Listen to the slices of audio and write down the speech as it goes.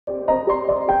灵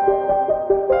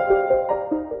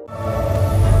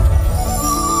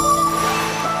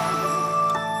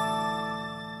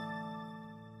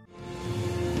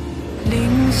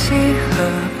溪河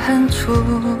畔处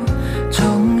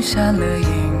种下了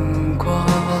因果，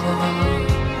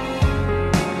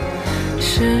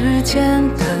世间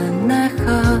的奈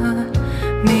何，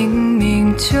冥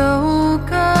冥纠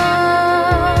葛。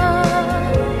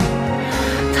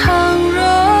倘若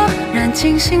燃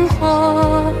尽星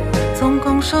火，总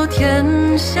拱手天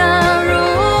下如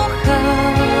何？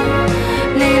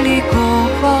历历过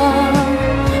往，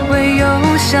唯有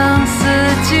相思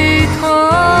寄托。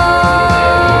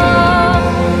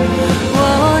我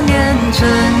念着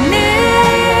你，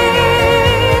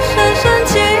深深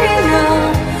寂寥，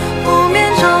无眠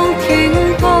中停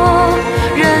泊。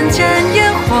人间烟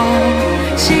火，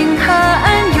星河暗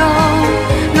涌，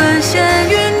沦陷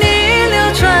于你流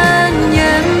转烟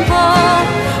波。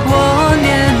我念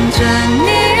着你，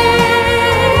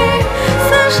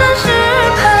三生石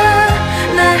畔，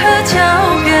奈何桥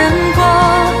边过。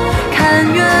看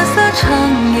月色长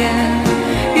夜，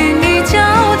与你皎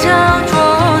皎灼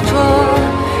灼，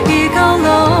一高楼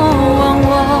忘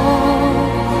我。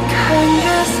看月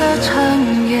色长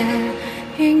夜，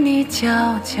与你皎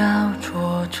皎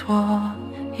灼灼，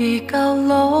一高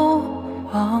楼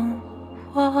忘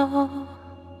我。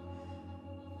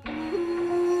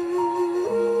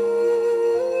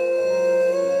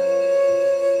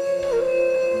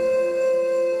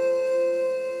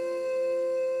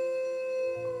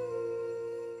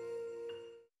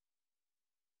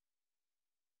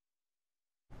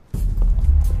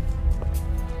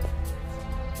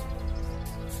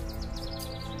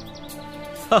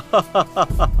哈哈哈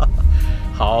哈哈！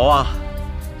好啊，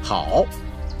好，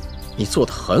你做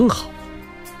得很好。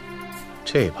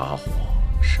这把火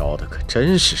烧的可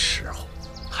真是时候，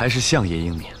还是相爷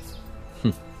英明。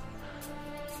哼，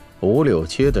五柳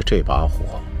街的这把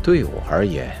火对我而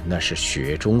言那是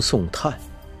雪中送炭，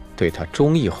对他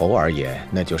忠义侯而言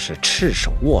那就是赤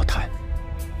手握炭。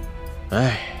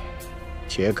哎，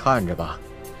且看着吧，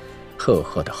赫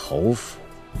赫的侯府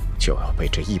就要被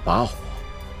这一把火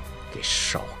给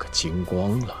烧个精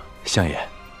光了。相爷，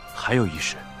还有一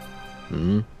事。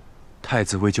太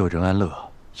子为救任安乐，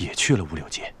也去了五柳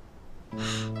街。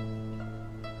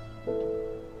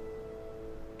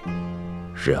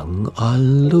任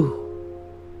安乐，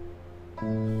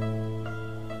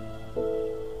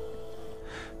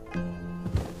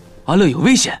安乐有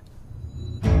危险！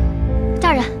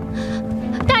大人，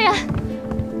大人！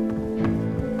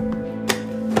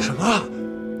什么？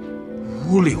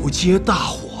五柳街大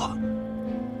火？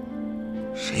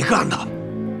谁干的？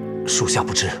属下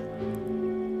不知。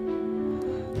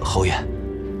侯爷，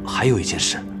还有一件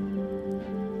事。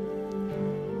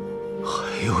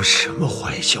还有什么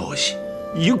坏消息？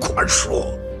一块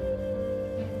说。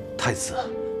太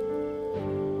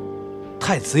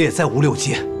子也在五柳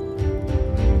街。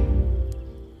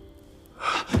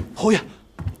侯爷，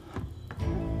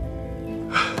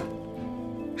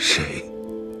谁？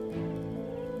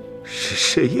是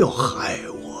谁要害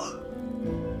我？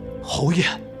侯爷，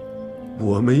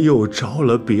我们又着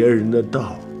了别人的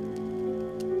道，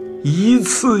一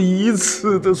次一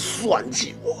次的算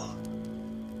计我。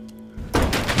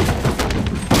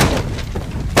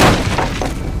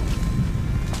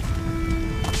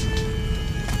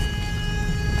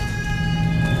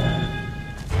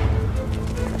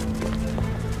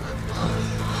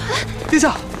殿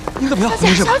下，您怎么样？没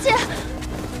事吧？小姐，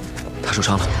他受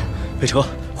伤了，北城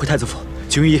回太子府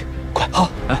请御医，快！好，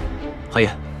哎，韩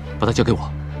爷，把他交给我，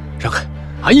让开！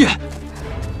韩爷，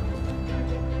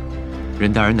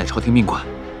任大人乃朝廷命官，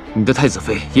你的太子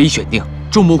妃也已选定，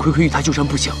众目睽睽与他纠缠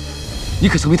不清，你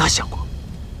可曾为他想过？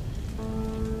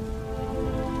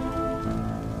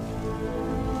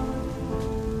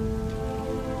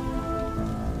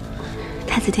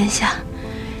太子殿下，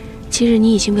今日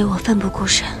你已经为我奋不顾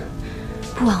身，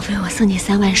不枉费我送你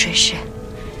3万水师。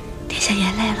殿下也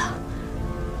累了，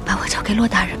把我交给骆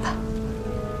大人吧。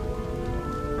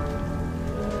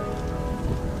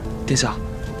殿下，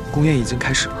宫宴已经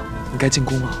开始了，你该进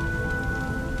宫了。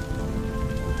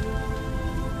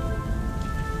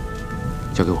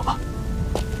交给我吧，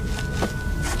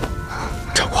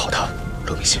照顾好他，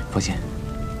罗明信，放心。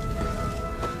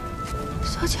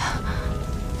小姐，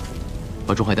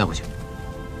把钟海带回去。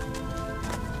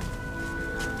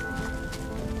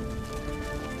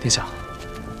殿下，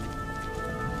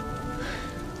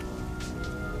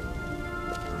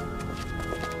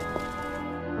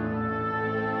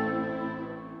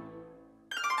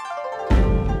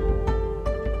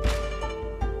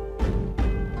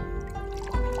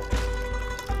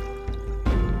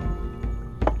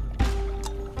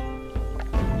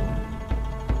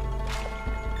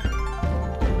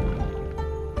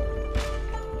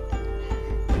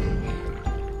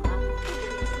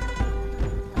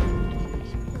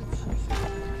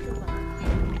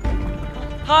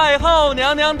太后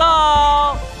娘娘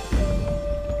到。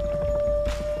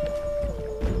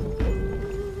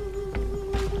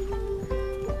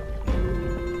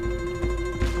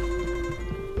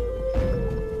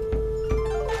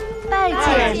拜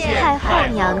见太后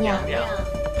娘娘。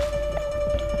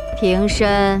平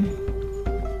身。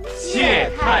谢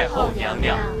太后娘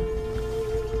娘。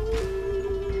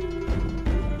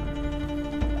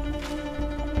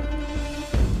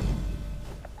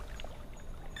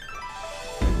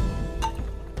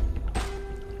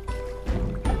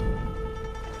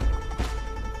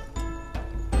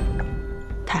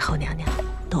太后娘娘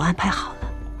都安排好了。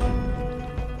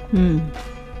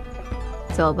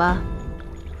走吧。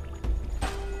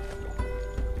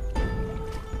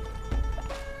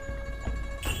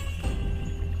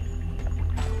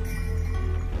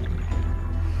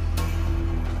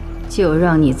就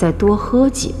让你再多喝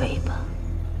几杯吧。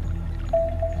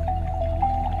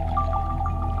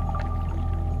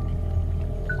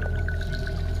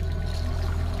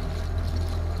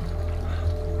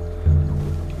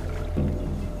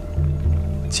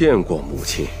见过母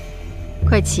亲。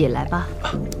快起来吧。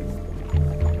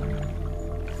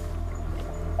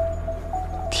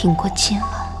听过今晚，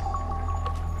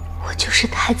我就是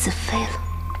太子妃了。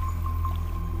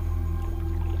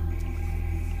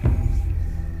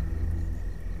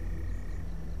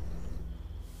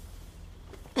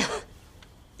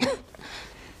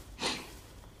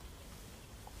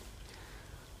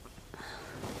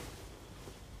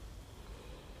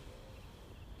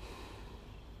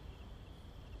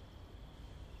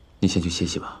你先去歇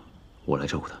息吧，我来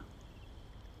照顾他。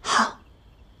好。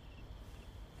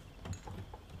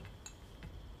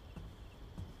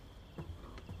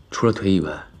除了腿以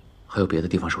外，还有别的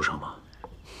地方受伤吗？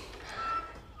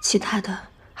其他的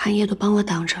韩烨都帮我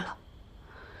挡着了，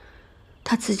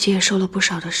他自己也受了不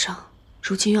少的伤，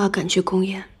如今又要赶去宫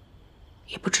宴，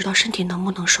也不知道身体能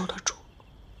不能受得住。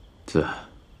子，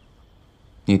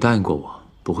你答应过我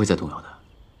不会再动摇的。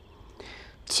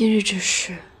今日之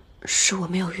事是我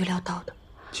没有预料到的。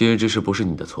今日之事不是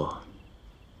你的错，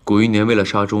古一年为了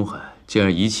杀钟海，竟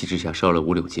然一气之下烧了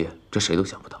五柳街，这谁都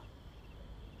想不到。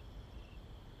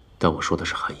但我说的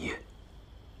是韩烨。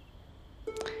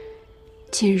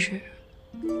今日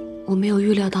我没有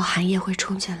预料到韩烨会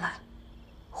冲进来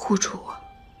护住我，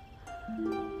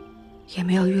也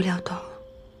没有预料到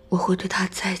我会对他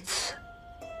再次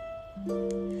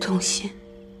动心。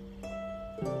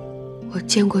我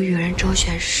见过与人周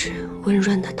旋时温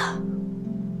润的他，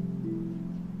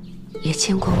也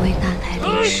见过危难来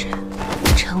临时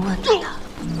沉稳的他，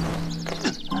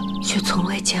却从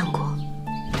未见过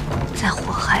在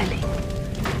火海里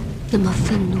那么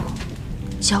愤怒、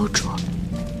焦灼、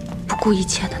不顾一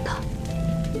切的他。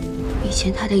以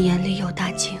前他的眼里有大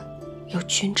靖，有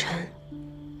君臣，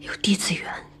有帝梓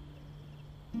元，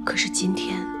可是今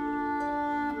天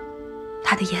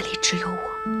他的眼里只有我。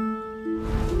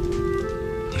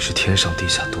你是天上地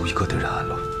下独一个的任安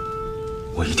乐，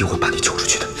我一定会把你救出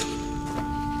去的。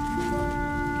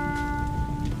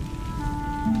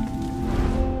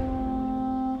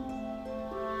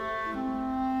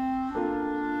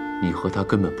你和他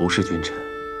根本不是君臣，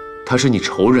他是你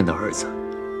仇人的儿子。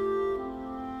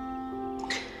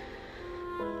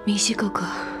明熙哥哥，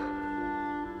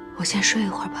我先睡一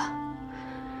会儿吧。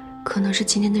可能是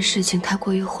今天的事情太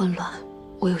过于混乱，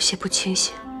我有些不清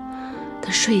醒，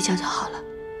等睡一觉就好了。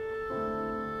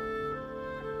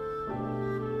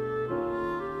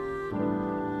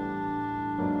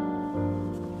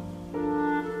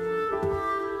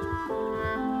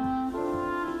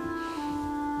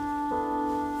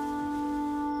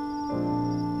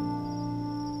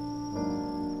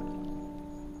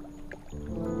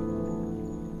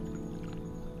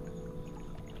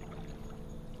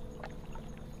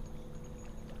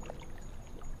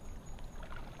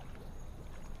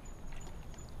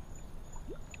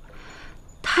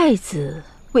太子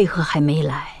为何还没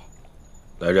来？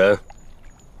来人，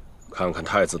看看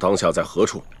太子当下在何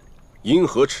处，因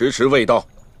何迟迟未到？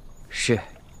是。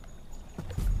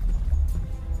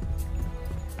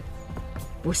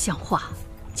不像话！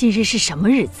今日是什么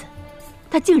日子？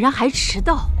他竟然还迟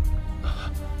到！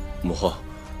母后，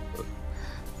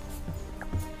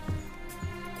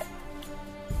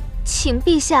请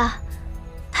陛下、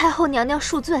太后娘娘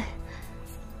恕罪。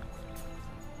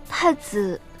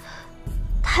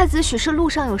太子许是路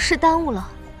上有事耽误了。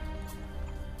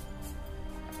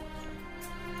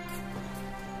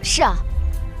是啊，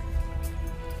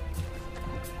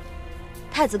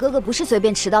太子哥哥不是随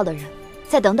便迟到的人，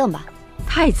再等等吧。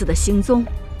太子的行踪，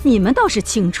你们倒是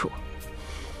清楚。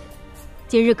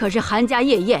今日可是韩家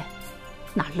夜宴，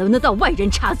哪轮得到外人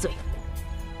插嘴？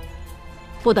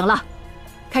不等了，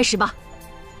开始吧。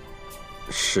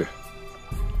是。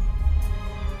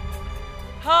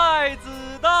太子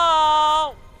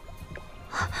到。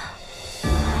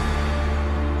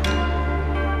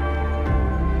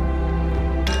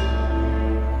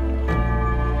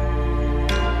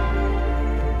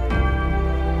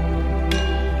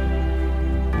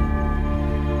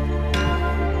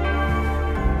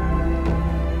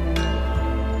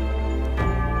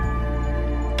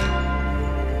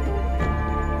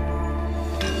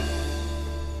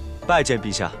拜见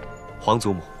陛下，皇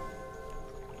祖母。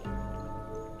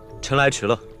臣来迟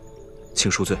了，请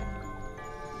恕罪。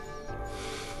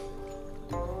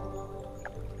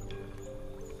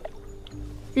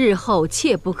日后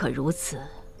切不可如此，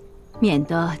免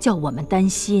得叫我们担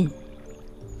心。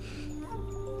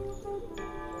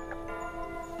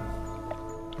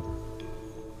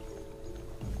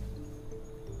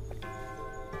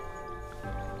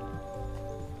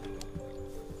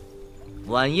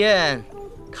晚宴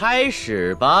开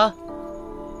始吧。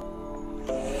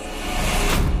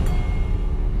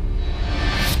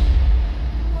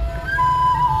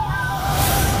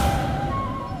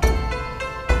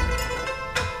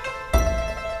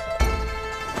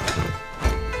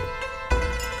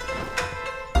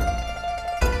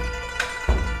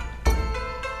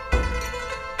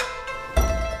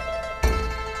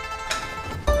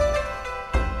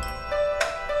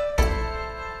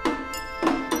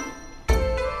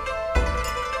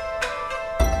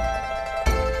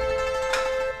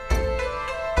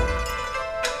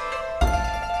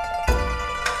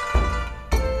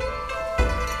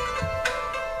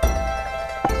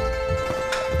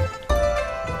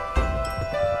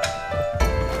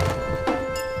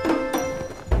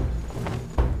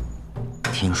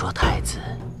听说太子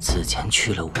此前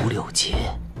去了五柳街，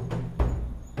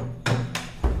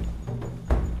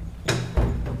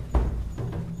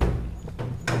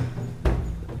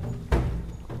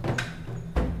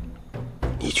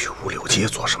你去五柳街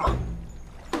做什么？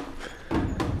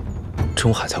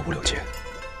钟海在五柳街，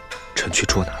臣去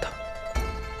捉拿他，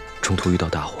中途遇到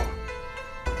大火，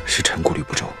是臣顾虑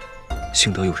不周，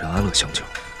幸得有任安乐相救，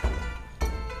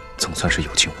总算是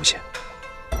有惊无险。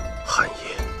韩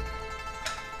爷，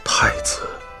太子，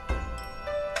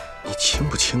你清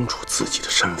不清楚自己的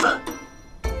身份？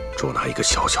捉拿一个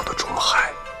小小的钟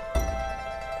海，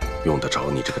用得着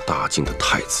你这个大晋的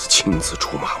太子亲自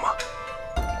出马吗？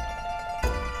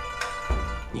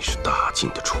你是大晋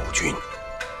的储君，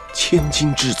千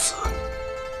金之子，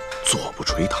坐不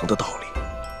垂堂的道理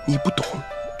你不懂。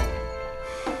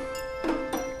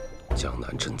江南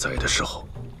赈灾的时候，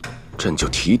朕就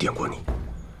提点过你，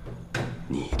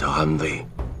你的安危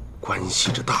关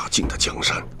系着大晋的江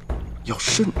山，要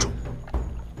慎重。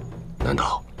难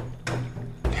道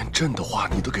连朕的话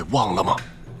你都给忘了吗？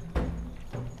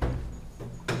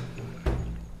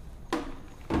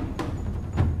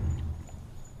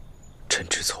臣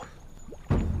知错。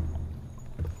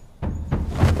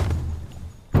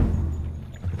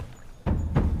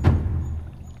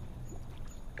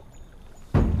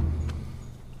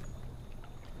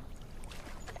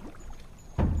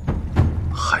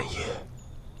韩爷，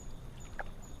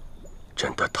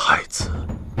朕的太子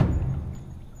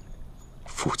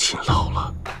父亲老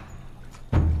了，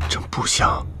朕不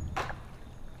想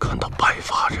看到白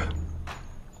发人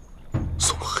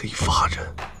送黑发人。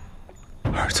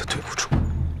儿子对不住。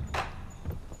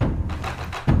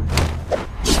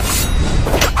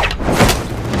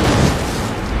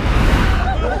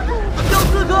有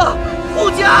刺客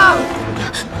护驾！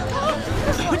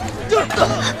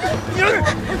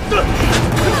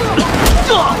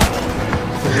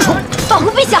保护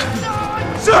陛下！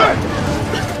是。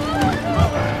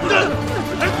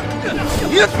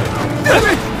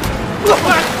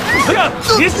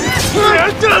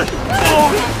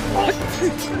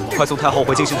快送太后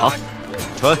回静心堂。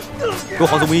臣跟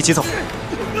皇祖母一起走。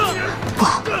不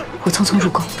好，我匆匆入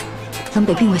宫，冷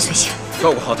北并未随行。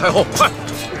照顾好太后，快！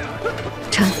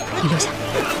臣，你留下。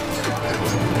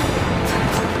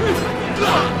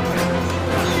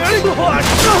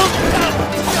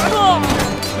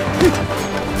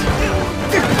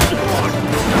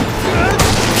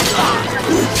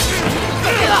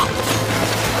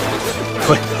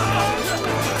退。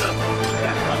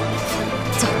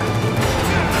走。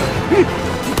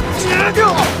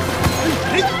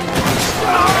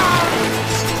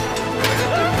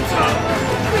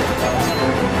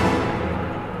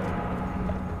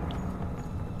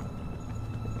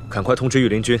赶快通知御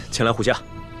林军前来护驾。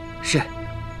是。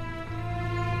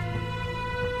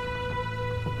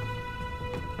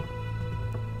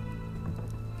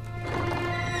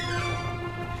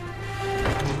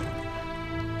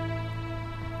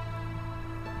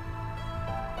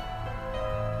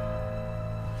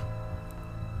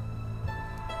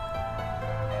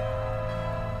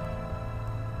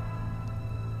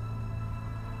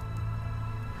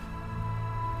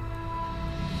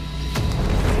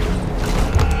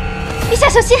陛下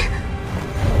小心！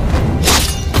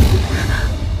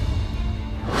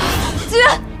紫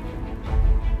渊，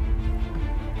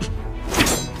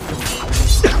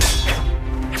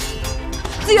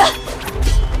紫渊，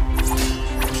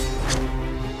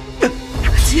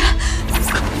紫渊，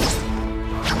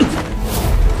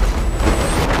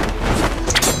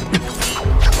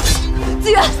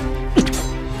紫渊。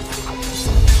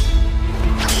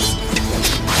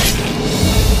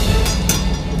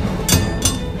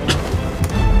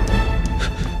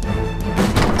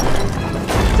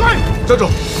 站住！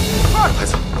太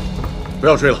子，不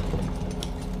要追了。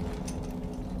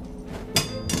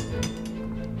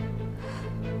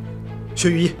薛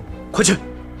御医，快去，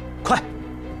快！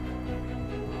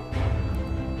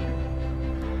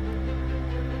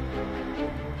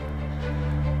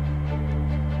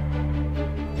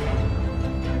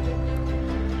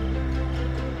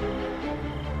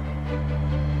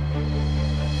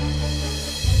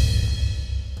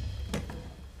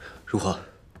如何？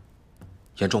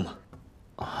严重吗？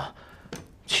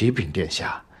 启禀殿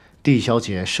下，帝小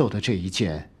姐受的这一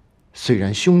剑，虽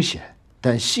然凶险，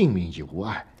但性命已无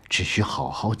碍，只需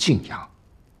好好静养。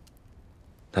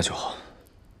那就好。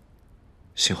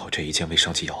幸好这一剑未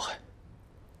伤及要害。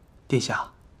殿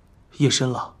下，夜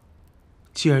深了，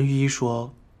既然御医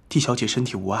说帝小姐身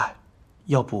体无碍，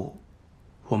要不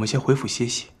我们先回府歇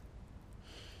息。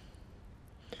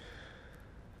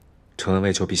承恩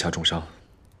为救陛下重伤，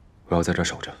我要在这儿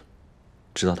守着，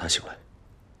直到他醒来。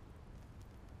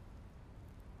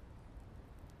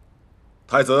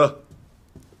 太子，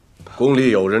宫里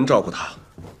有人照顾他，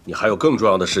你还有更重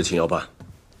要的事情要办。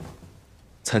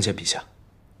参见陛下。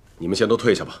你们先都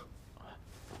退下吧。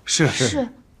是。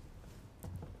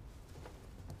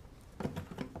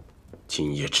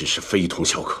今夜之事非同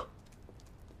小可，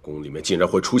宫里面竟然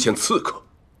会出现刺客，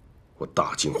我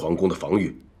大晋皇宫的防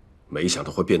御，没想到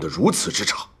会变得如此之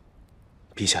差。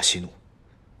陛下息怒，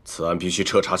此案必须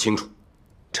彻查清楚。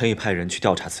臣已派人去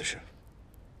调查此事，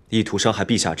意图伤害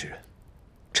陛下之人。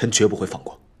 臣绝不会放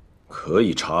过。可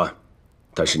以查案，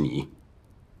但是你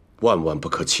万万不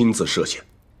可亲自涉险。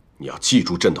你要记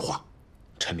住朕的话。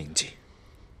臣铭记。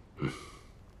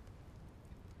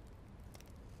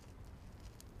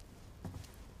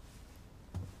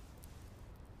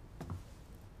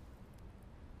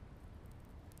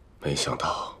没想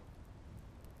到，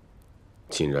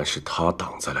竟然是他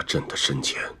挡在了朕的身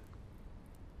前。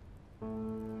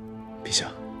陛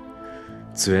下，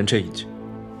紫渊这一举。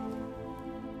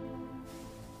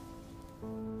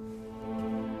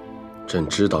 朕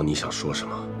知道你想说什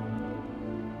么。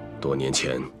多年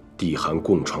前，帝韩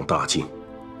共创大晋，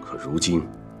可如今，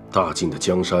大晋的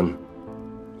江山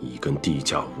已跟帝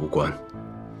家无关。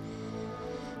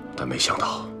但没想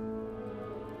到，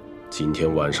今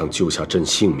天晚上救下朕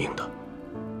性命的，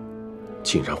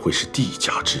竟然会是帝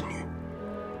家之女。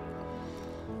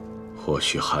或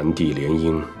许韩帝联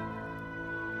姻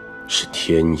是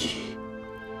天意。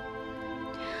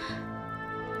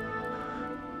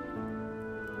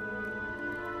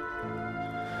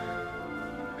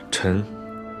 臣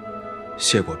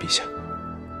谢过陛下。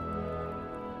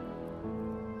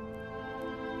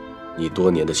你多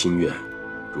年的心愿，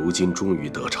如今终于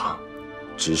得偿，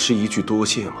只是一句多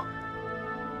谢吗？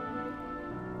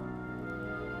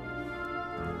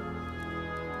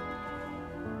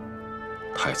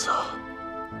太子，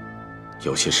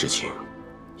有些事情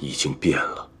已经变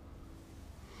了，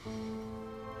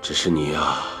只是你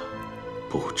啊，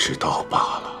不知道罢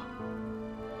了。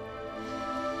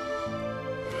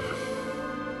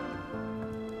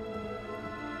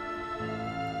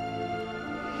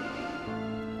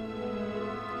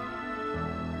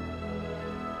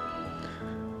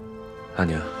 阿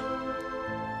娘，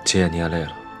今夜你也累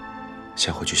了，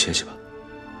先回去歇息吧。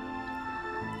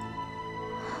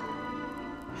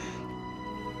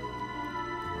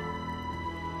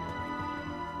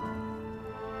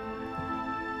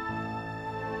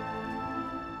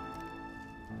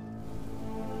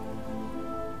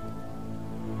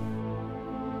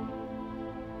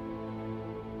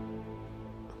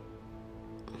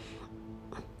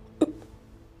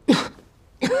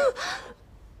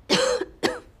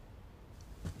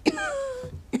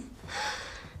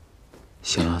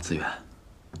醒了，紫渊。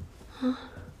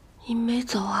你没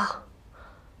走啊？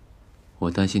我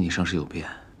担心你伤势有变，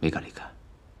没敢离开。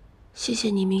谢谢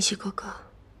你，明熙哥哥，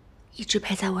一直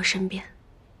陪在我身边。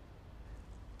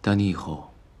但你以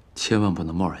后千万不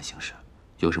能贸然行事，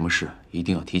有什么事一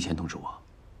定要提前通知我。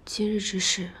今日之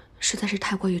事实在是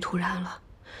太过于突然了，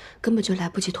根本就来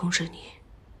不及通知你。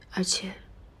而且，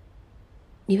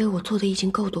你为我做的已经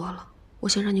够多了，我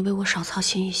想让你为我少操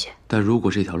心一些。但如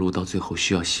果这条路到最后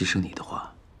需要牺牲你的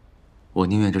话，我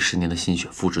宁愿这10年的心血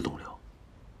付之东流。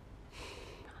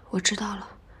我知道了，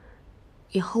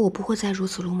以后我不会再如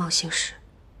此鲁莽行事。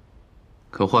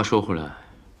可话说回来，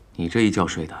你这一觉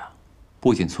睡的，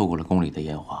不仅错过了宫里的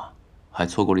烟花，还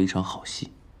错过了一场好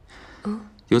戏。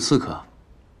有刺客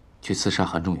去刺杀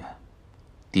韩仲远，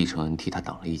帝承恩替他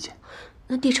挡了一剑。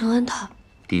那帝承恩他……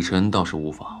帝承恩倒是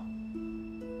无妨，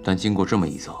但经过这么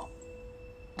一遭，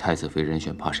太子妃人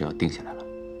选怕是要定下来了。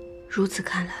如此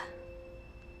看来，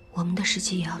我们的时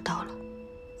机也要到了。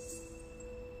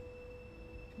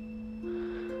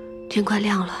天快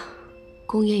亮了，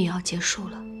宫宴也要结束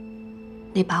了，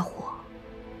那把火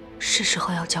是时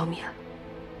候要浇灭了。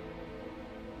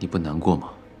你不难过吗？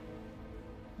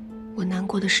我难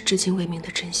过的是至今未明的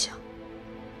真相，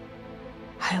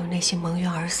还有那些蒙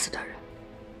冤而死的人。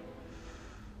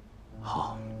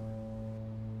好，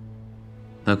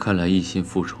那看来一心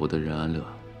复仇的任安乐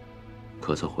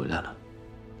可算回来了。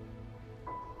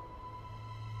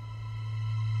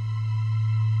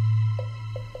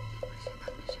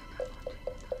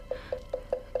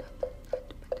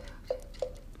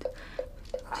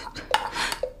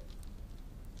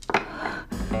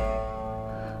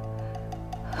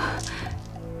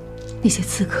那些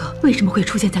刺客为什么会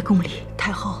出现在宫里？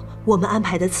太后，我们安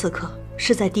排的刺客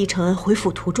是在帝承恩回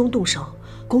府途中动手，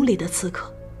宫里的刺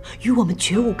客与我们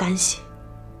绝无干系。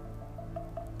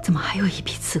怎么还有一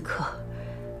批刺客，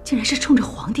竟然是冲着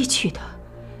皇帝去的？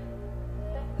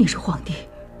你说皇帝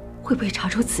会不会查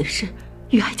出此事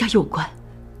与哀家有关？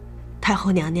太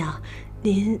后娘娘，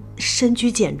您深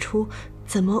居简出，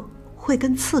怎么会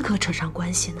跟刺客扯上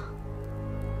关系呢？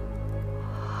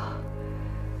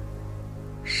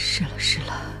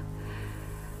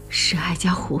是哀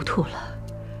家糊涂了。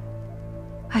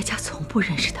哀家从不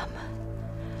认识他们。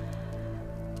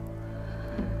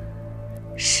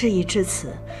事已至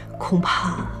此，恐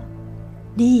怕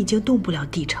您已经动不了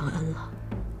帝承恩了。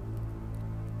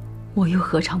我又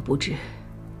何尝不知？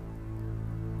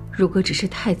如果只是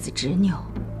太子执拗，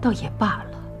倒也罢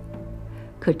了。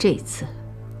可这次，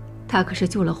他可是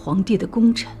救了皇帝的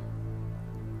功臣，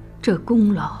这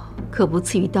功劳可不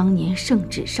次于当年圣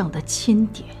旨上的钦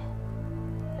点。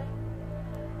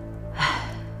唉，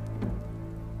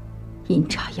阴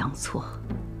差阳错，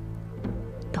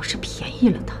倒是便宜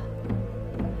了他。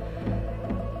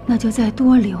那就再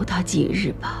多留他几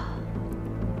日吧。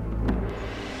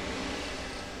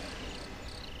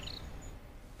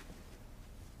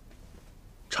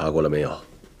查过了没有？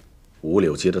五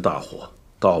柳街的大火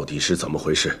到底是怎么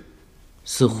回事？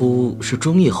似乎是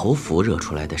忠义侯府惹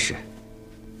出来的事。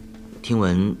听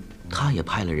闻他也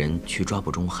派了人去抓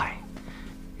捕钟海，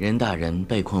任大人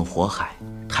被困火海，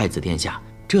太子殿下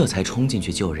这才冲进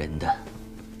去救人的。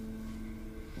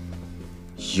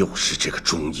又是这个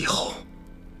忠义侯！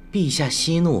陛下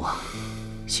息怒啊！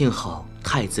幸好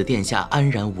太子殿下安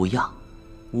然无恙，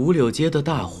五柳街的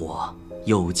大火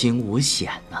有惊无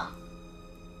险呐。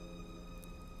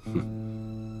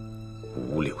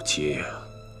五柳街呀，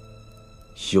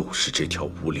又是这条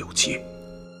五柳街。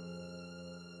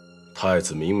太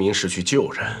子明明是去救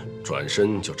人，转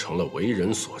身就成了为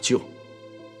人所救。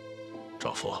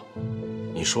赵父，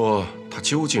你说他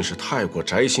究竟是太过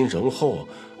宅心仁厚，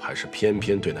还是偏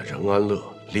偏对那任安乐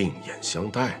另眼相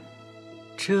待？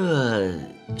这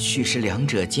须是两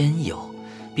者兼有。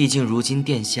毕竟如今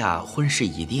殿下婚事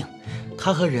已定，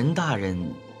他和任大人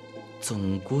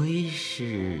总归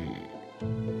是……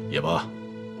也罢，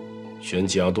选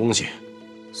几样东西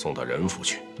送到任府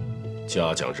去，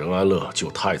嘉奖任安乐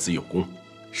救太子有功。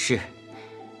是。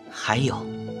还有，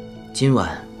今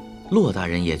晚骆大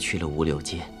人也去了五柳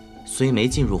街，虽没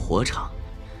进入火场，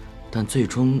但最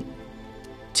终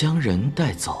将人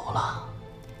带走了。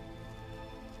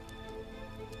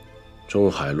钟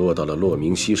海落到了骆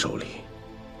明熙手里，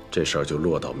这事儿就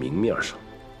落到明面上。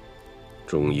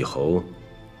钟义侯，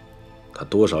他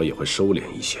多少也会收敛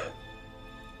一些。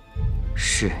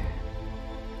是。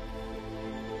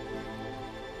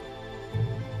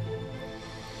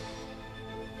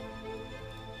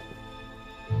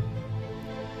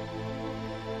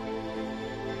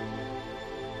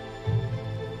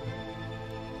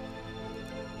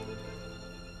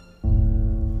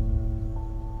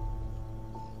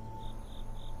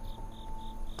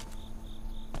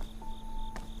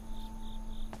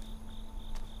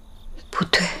不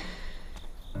对，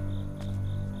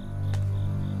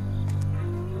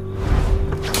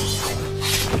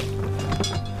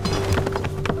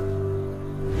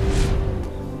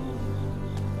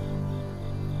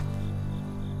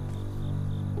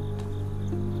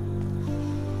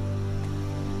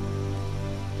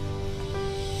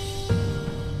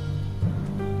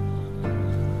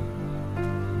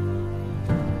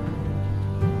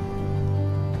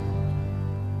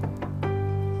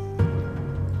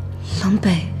冷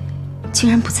北竟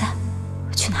然不在，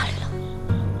去哪里了？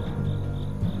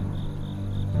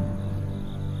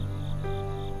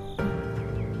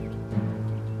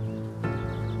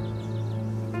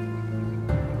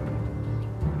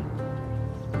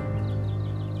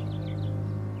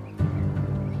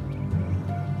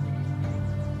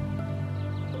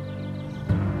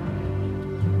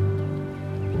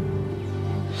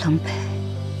冷北，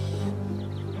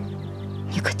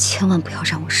你可千万不要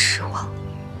让我失望。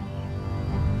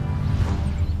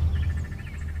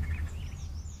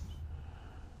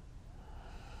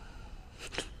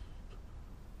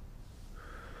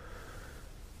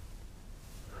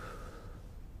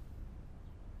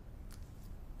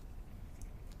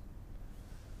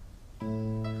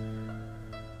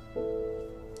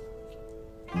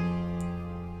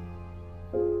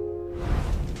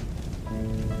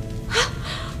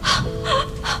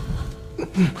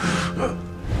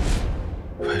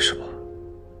为什么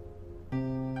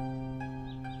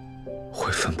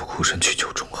会奋不顾身去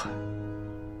救钟海？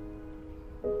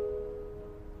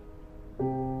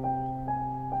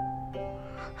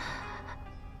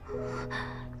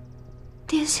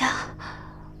殿下，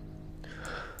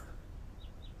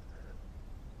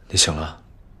你醒了，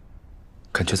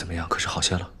感觉怎么样？可是好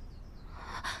些了？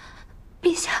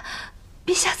陛下，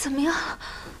陛下怎么样？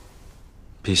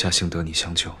陛下幸得你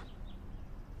相救，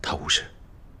他无事。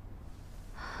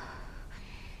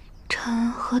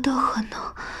臣何德何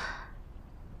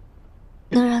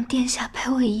能让殿下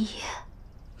陪我一夜？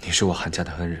你是我韩家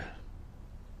的恩人，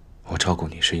我照顾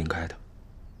你是应该的。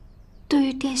对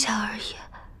于殿下而言，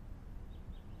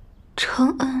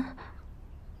承恩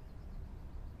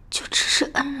就只是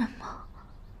恩人吗？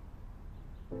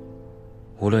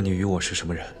无论你与我是什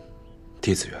么人，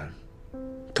帝梓元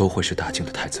都会是大晋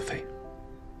的太子妃。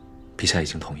陛下已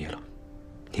经同意了，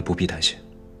你不必担心。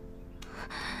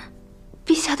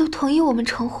陛下都同意我们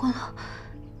成婚了，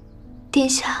殿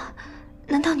下，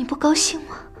难道你不高兴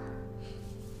吗？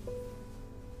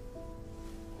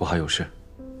我还有事，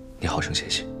你好生歇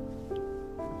息。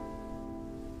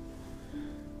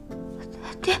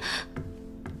殿，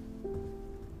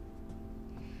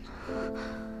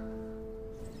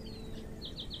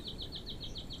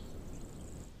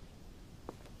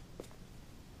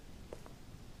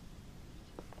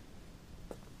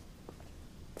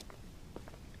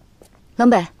冷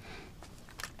北，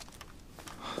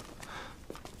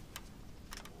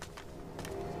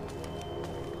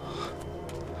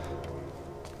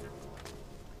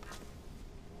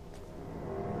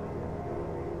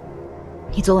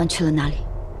你昨晚去了哪里？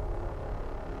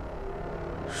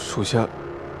属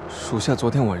下昨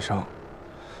天晚上。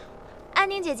安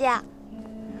宁姐姐，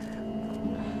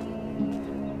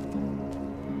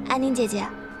安宁姐姐，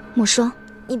莫霜，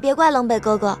你别怪冷北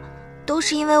哥哥，都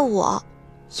是因为我。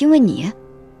因为你？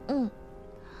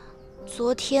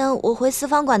昨天我回四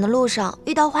方馆的路上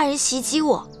遇到坏人袭击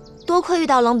我，多亏遇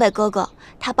到冷北哥哥，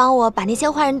他帮我把那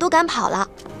些坏人都赶跑了。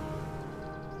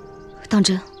当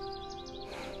真？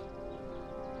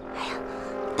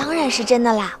当然是真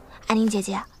的啦，安宁姐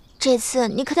姐，这次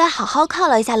你可得好好犒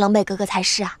劳一下冷北哥哥才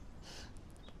是啊。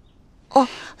哦，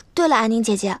对了，安宁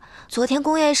姐姐，昨天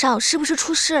宫宴上是不是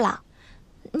出事了？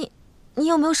你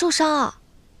有没有受伤啊？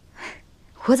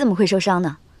我怎么会受伤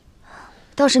呢？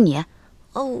倒是你，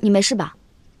你没事吧？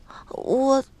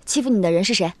我欺负你的人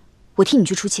是谁？我替你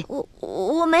去出气。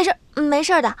我没事，没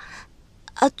事的，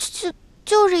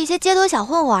就是一些街头小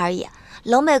混混而已。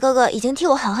冷北哥哥已经替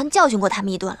我狠狠教训过他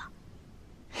们一顿了。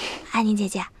安宁姐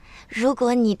姐，如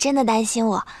果你真的担心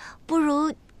我，不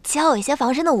如教我一些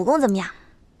防身的武功怎么样？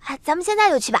咱们现在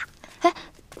就去吧。哎，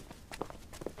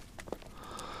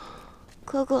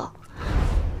哥哥，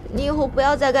你以后不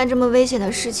要再干这么危险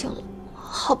的事情了，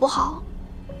好不好？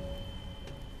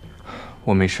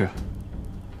我没事。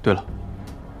对了，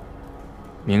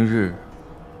明日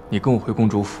你跟我回公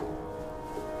主府，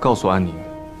告诉安宁，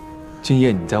今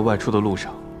夜你在外出的路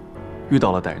上遇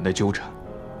到了歹人的纠缠，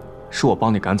是我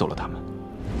帮你赶走了他们。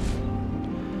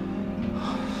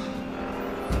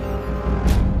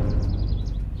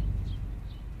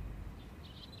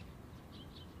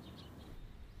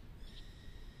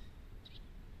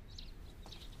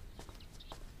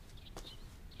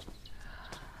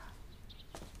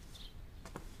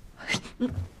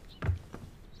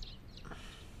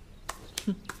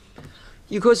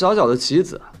一颗小小的棋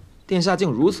子，殿下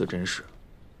竟如此珍视。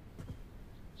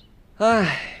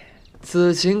唉，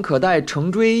此情可待成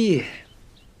追忆。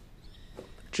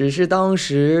只是当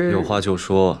时有话就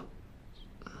说。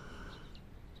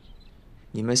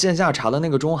你们线下查的那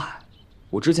个钟海，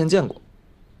我之前见过。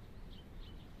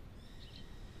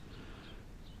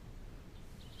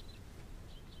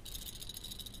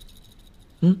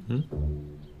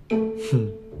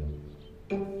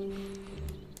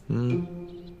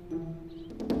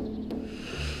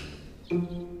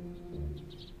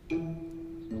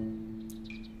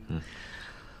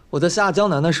我在下江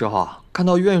南的时候啊，看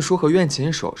到院叔和院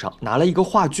琴手上拿了一个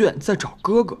画卷在找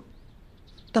哥哥，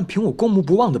但凭我过目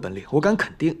不忘的本领，我敢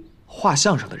肯定，画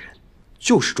像上的人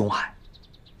就是钟海。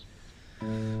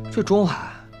这钟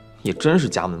海也真是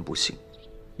家门不幸，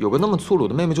有个那么粗鲁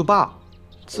的妹妹就罢了，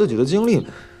自己的经历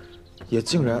也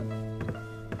竟然……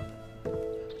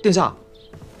殿下，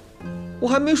我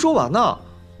还没说完呢。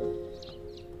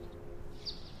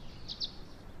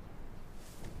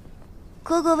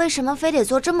哥哥为什么非得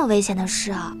做这么危险的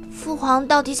事啊？父皇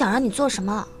到底想让你做什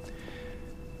么？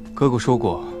哥哥说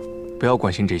过，不要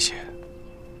关心这些。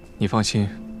你放心，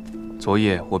昨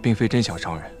夜我并非真想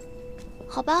伤人。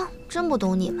好吧，真不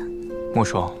懂你们。莫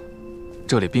霜，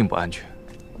这里并不安全。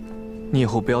你以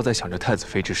后不要再想着太子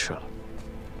妃之事了。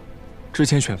之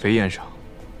前选妃宴上，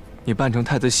你扮成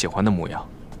太子喜欢的模样，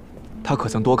他可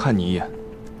曾多看你一眼？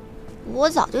我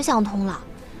早就想通了。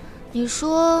你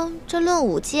说这论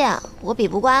武剑，我比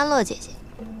不过安乐姐姐；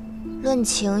论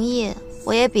情义，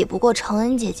我也比不过承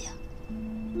恩姐姐。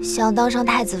想当上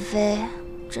太子妃，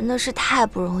真的是太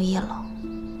不容易了。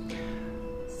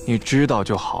你知道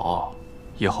就好，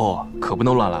以后可不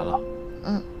能乱来了。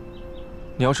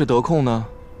你要是得空呢，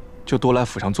就多来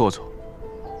府上坐坐，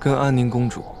跟安宁公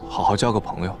主好好交个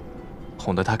朋友，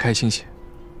哄得她开心些。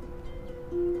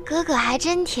哥哥还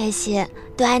真贴心，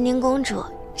对安宁公主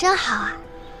真好啊。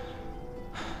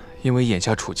因为眼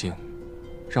下处境，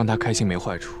让她开心没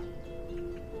坏处，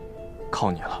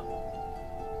靠你了。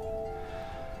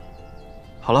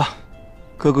好了，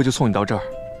哥哥就送你到这儿。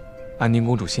安宁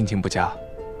公主心情不佳，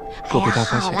若被她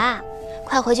发现……好啦，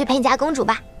快回去陪你家公主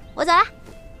吧，我走了。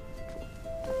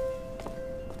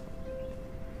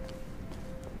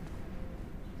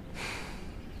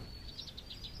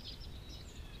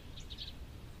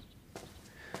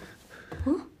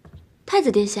太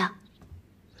子殿下。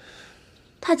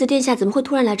太子殿下怎么会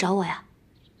突然来找我呀？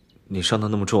你伤得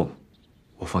那么重，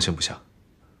我放心不下。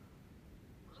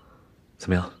怎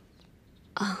么样？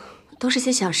啊，都是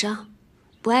些小伤，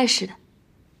不碍事的。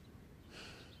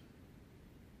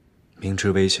明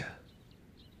知危险，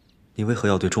你为何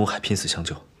要对钟海拼死相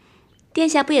救？殿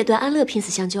下不也对安乐拼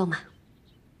死相救吗？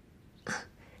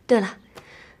对了，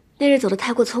那日走得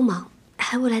太过匆忙，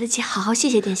还未来得及好好谢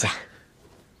谢殿下。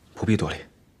不必多礼，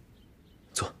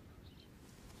坐。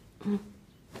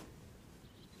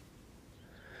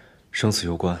生死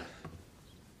攸关，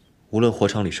无论火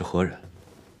场里是何人，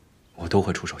我都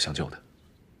会出手相救的。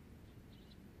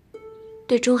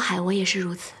对钟海，我也是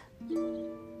如此。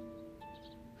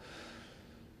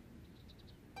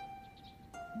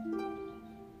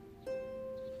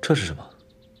这是什么？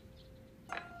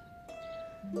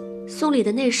送礼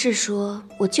的内侍说，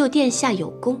我救殿下有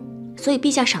功，所以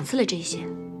陛下赏赐了这些。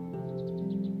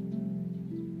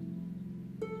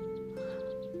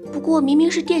不过明明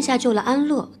是殿下救了安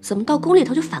乐，怎么到宫里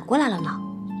头就反过来了呢？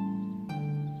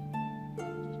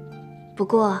不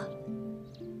过，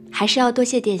还是要多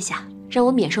谢殿下，让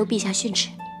我免受陛下训斥。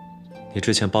你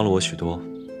之前帮了我许多，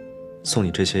送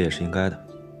你这些也是应该的。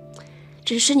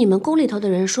只是你们宫里头的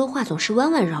人说话总是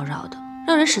弯弯绕绕的，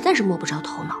让人实在是摸不着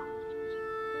头脑。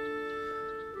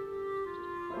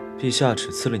陛下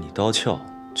只赐了你刀鞘，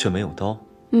却没有刀。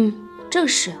正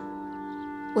是。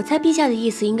我猜陛下的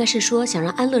意思应该是说想让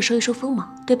安乐收一收锋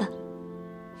芒，对吧？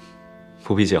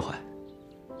不必介怀。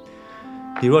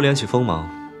你若连起锋芒，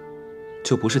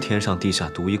就不是天上地下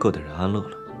独一个的任安乐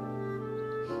了。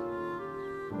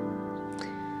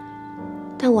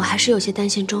但我还是有些担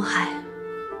心钟海。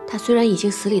他虽然已经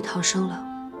死里逃生了，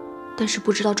但是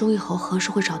不知道钟义侯何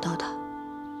时会找到他。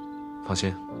放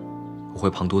心，我会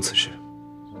旁督此事，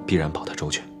必然保他周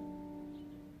全。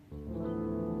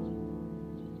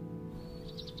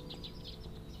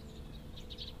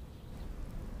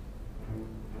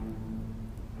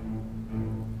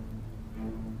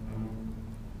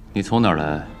你从哪儿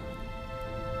来？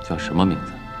叫什么名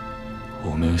字？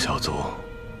无名小卒，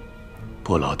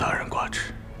不劳大人挂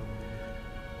齿。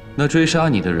那追杀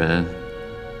你的人，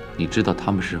你知道他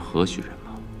们是何许人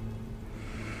吗？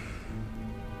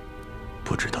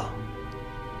不知道。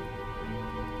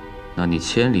那你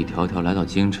千里迢迢来到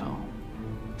京城，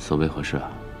所为何事啊？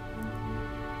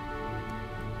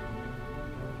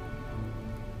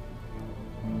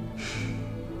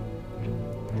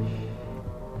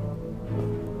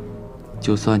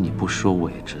就算你不说，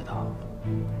我也知道。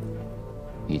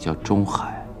你叫钟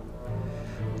海，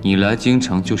你来京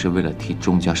城就是为了替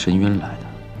钟家伸冤来的。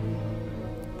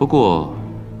不过，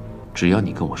只要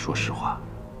你跟我说实话，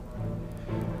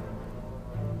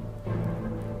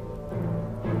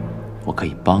我可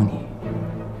以帮你。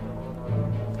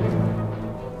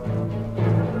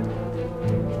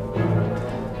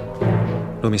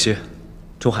陆明熙，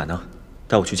钟海呢？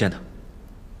带我去见他。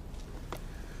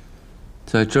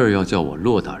在这儿要叫我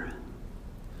骆大人。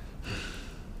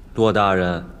骆大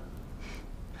人，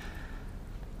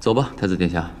走吧，太子殿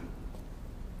下。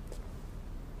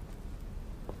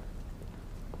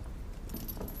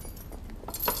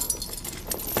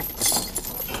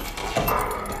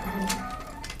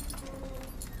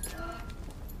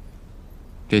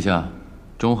殿下，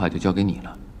钟海就交给你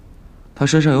了，他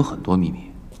身上有很多秘密，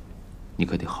你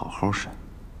可得好好审。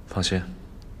放心，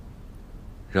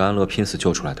任安乐拼死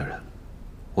救出来的人，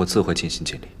我自会尽心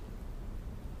尽力。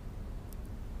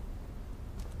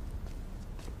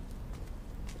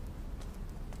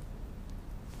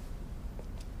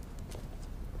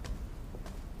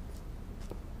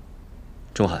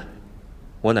钟海，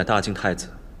我乃大晋太子，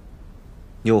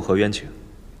你有何冤情，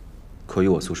可与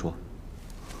我诉说。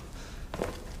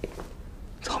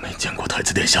曹民见过太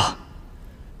子殿下，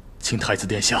请太子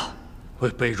殿下为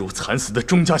被辱惨死的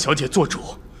钟家小姐做主，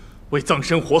为葬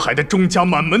身火海的钟家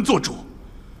满门做主，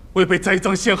为被栽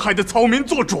赃陷害的草民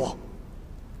做主。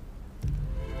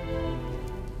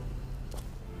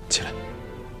起来。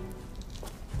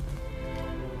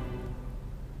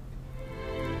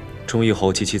钟义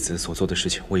侯及其子所做的事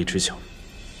情，我已知晓。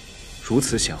如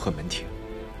此显赫门庭，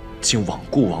竟罔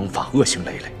顾王法，恶行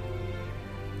累累。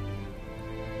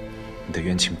你的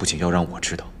冤情不仅要让我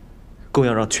知道，更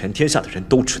要让全天下的人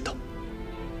都知道。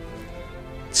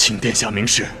请殿下明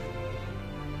示。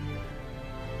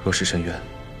若是申冤，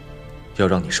要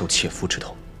让你受切肤之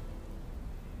痛，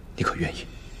你可愿意？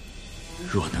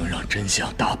若能让真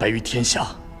相大白于天下，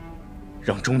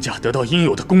让钟家得到应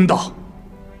有的公道，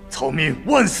曹民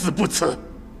万死不辞。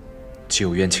既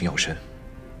有冤情要申，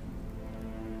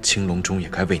青龙钟也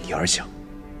该为你而想。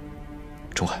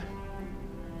钟海，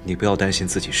你不要担心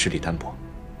自己势力单薄，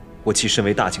我既身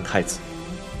为大晋太子，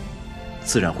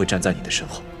自然会站在你的身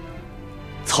后。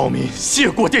曹民谢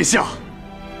过殿下。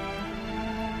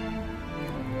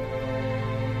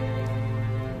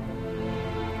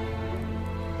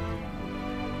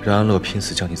任安乐拼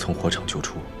死将你从火场救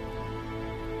出，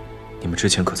你们之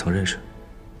前可曾认识？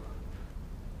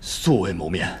素未谋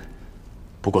面，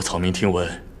不过曹民听闻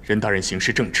任大人行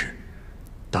事正直，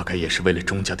大概也是为了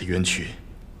钟家的冤屈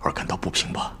而感到不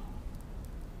平吧。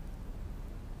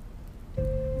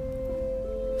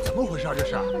怎么回事这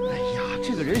是？哎呀，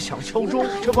这个人想敲钟，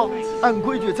这不按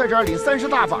规矩在这儿领30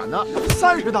大板呢。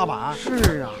30大板？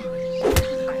是啊。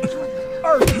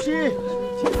27、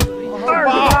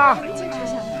28、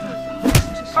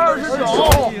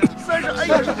29、30，哎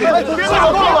呀，别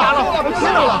打了，别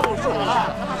打了。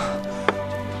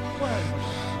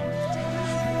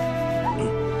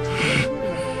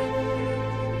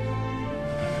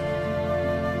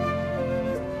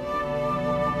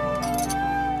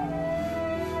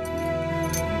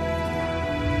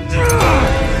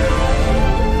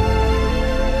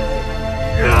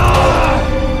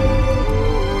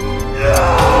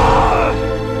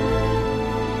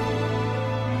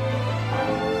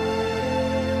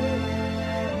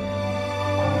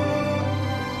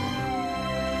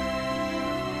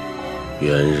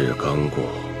元日刚过，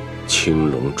青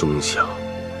龙钟响。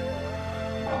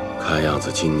看样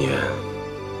子今年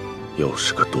又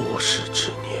是个多事之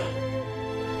年。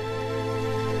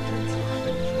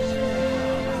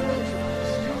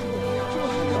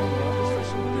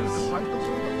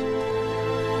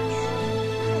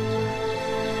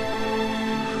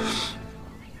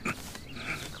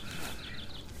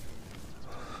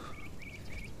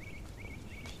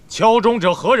敲钟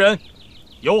者何人？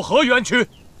有何冤屈？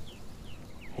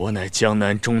我乃江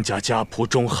南钟家家仆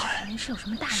钟海，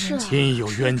因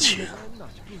有冤情，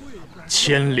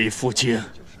千里赴京，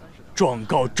状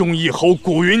告钟义侯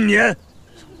古云年，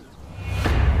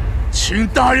请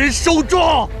大人收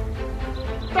状。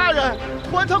大人，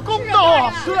还他公道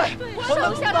啊！对，还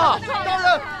他公道！大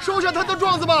人，收下他的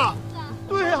状子吧。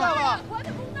对呀，还他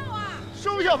公道啊！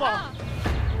收下吧。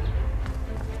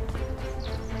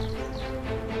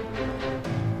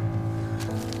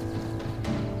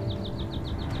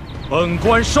本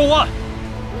官收案。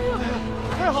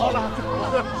太好了！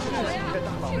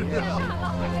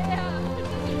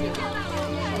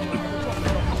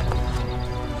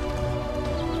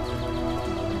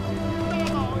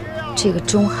这个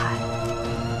钟海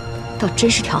倒真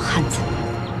是条汉子。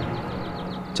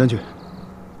将军，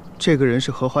这个人是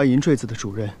荷花银坠子的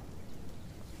主人。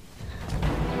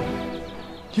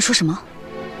你说什么？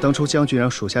当初将军让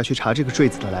属下去查这个坠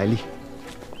子的来历，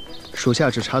属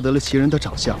下只查得了其人的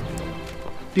长相，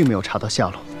并没有查到下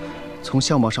落。从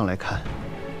相貌上来看，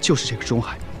就是这个钟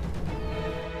海。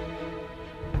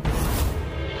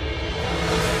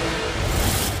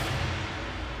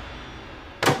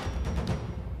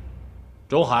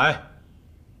钟海，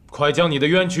快将你的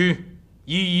冤屈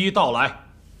一一道来。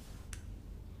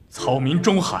草民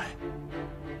钟海，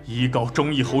一告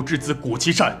忠义侯之子古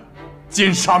其善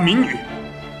奸杀民女，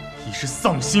已是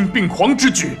丧心病狂之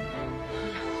举；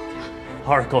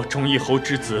二告忠义侯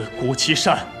之子古其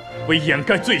善为掩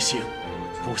盖罪行，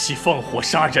不惜放火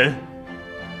杀人，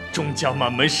钟家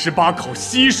满门18口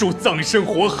悉数葬身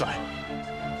火海；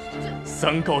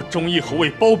三告忠义侯为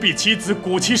包庇其子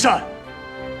古其善，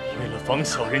为了防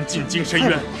小人进京深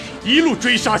渊，一路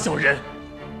追杀小人。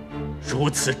如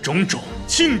此种种，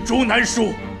罄竹难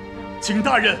书，请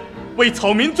大人为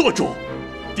草民做主，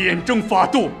点正法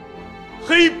度，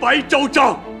黑白昭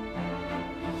彰。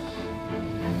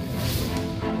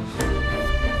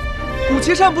古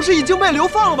其善不是已经被流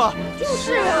放了吗？就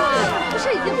是啊，不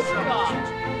是已经是了。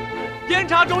严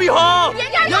查忠义侯！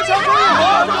严查忠义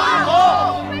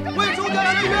侯！为忠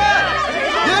家伸冤！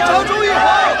严查忠义侯！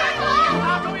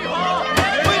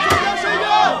为忠家伸冤！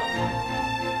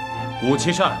古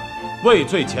其善畏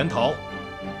罪潜逃，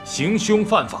行凶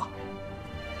犯法。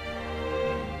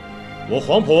我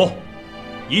黄埔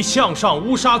以向上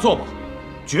乌纱作保，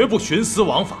绝不徇私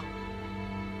枉法，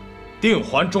定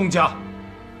还钟家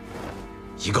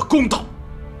一个公道。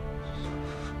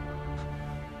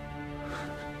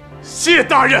谢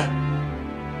大人。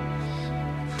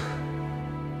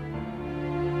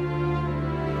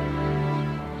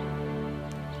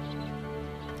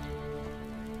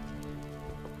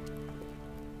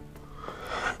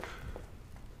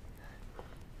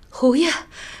侯爷，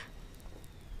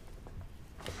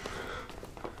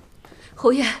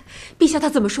侯爷，陛下他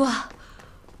怎么说啊？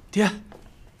爹，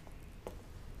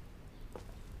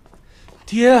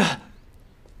爹，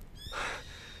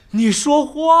你说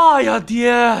话呀，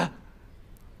爹！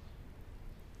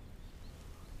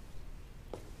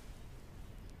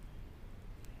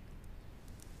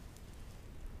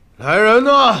来人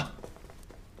呐！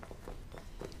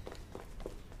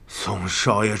送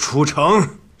少爷出城。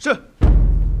是。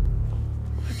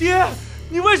爹，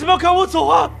你为什么要赶我走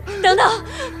啊？等等，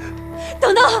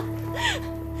等等，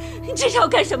你这是要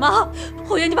干什么？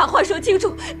侯爷，你把话说清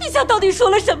楚，陛下到底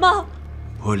说了什么？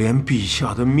我连陛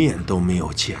下的面都没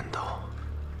有见到，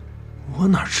我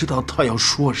哪知道他要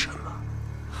说什么？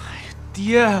哎呀，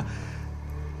爹，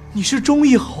你是忠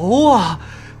义侯啊，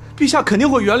陛下肯定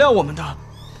会原谅我们的，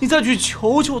你再去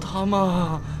求求他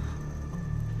嘛。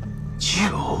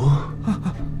求？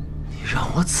你让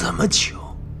我怎么求？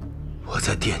我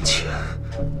在殿前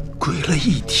跪了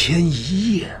1天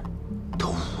1夜，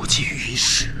都无济于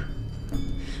事。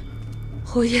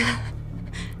侯爷，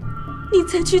你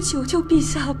再去求求陛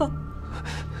下吧。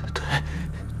对，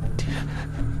爹。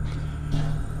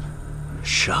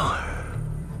裳儿，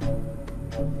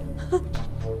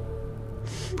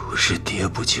不是爹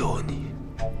不救你，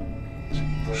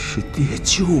是爹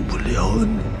救不了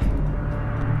你。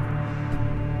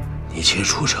你且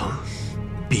出城，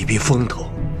避避风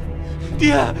头。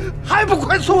爹，还不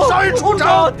快送少爷出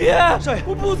城！爹，少爷，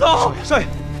我不走。少爷，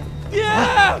爹，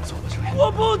走吧，少爷，我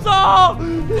不走。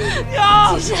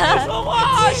娘，金山，说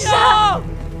话金山，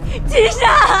金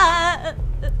山。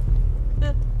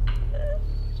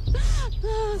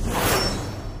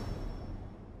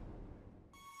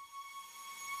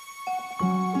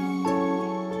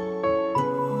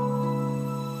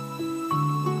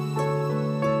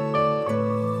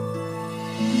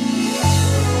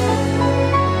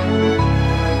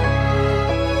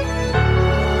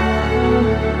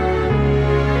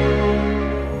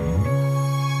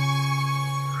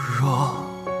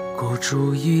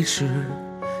主一掷，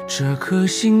这颗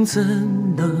心怎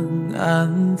能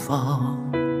安放？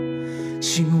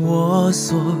倾我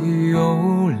所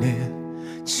有，猎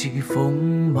起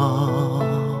锋芒。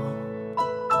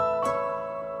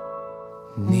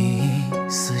你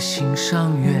似心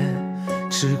上月，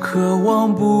只可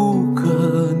望不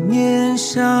可念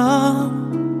想。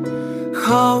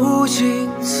耗尽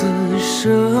此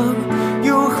生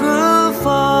又何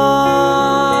妨？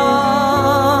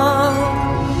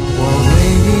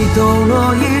抖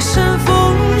落一身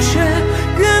风雪，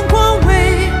愿光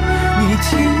为你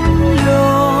停留。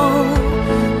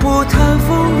不谈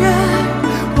风月，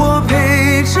我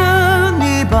陪着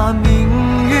你把命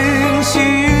运紧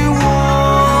握。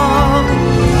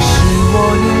是我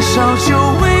年少久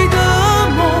违的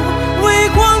梦，为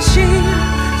光景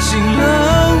尽了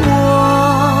我。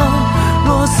若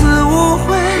此无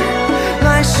悔，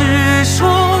来世重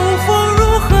逢，如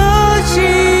何记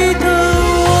得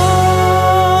我？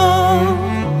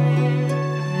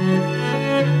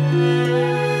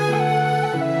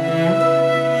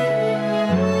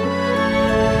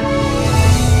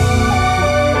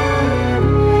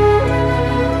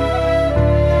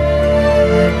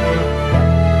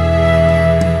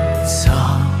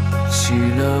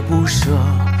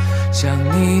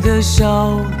笑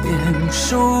脸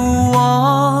守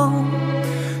望，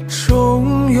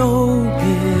终有别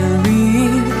离，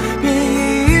别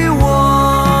遗忘。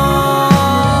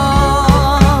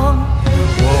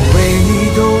我为你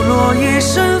抖落一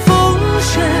身风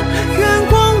雪，愿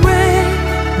光为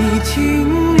你停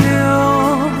留。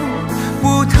不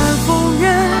谈风月，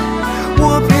我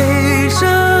陪着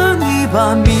你把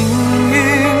命运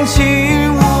紧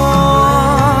握。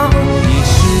你是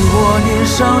我年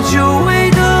少就为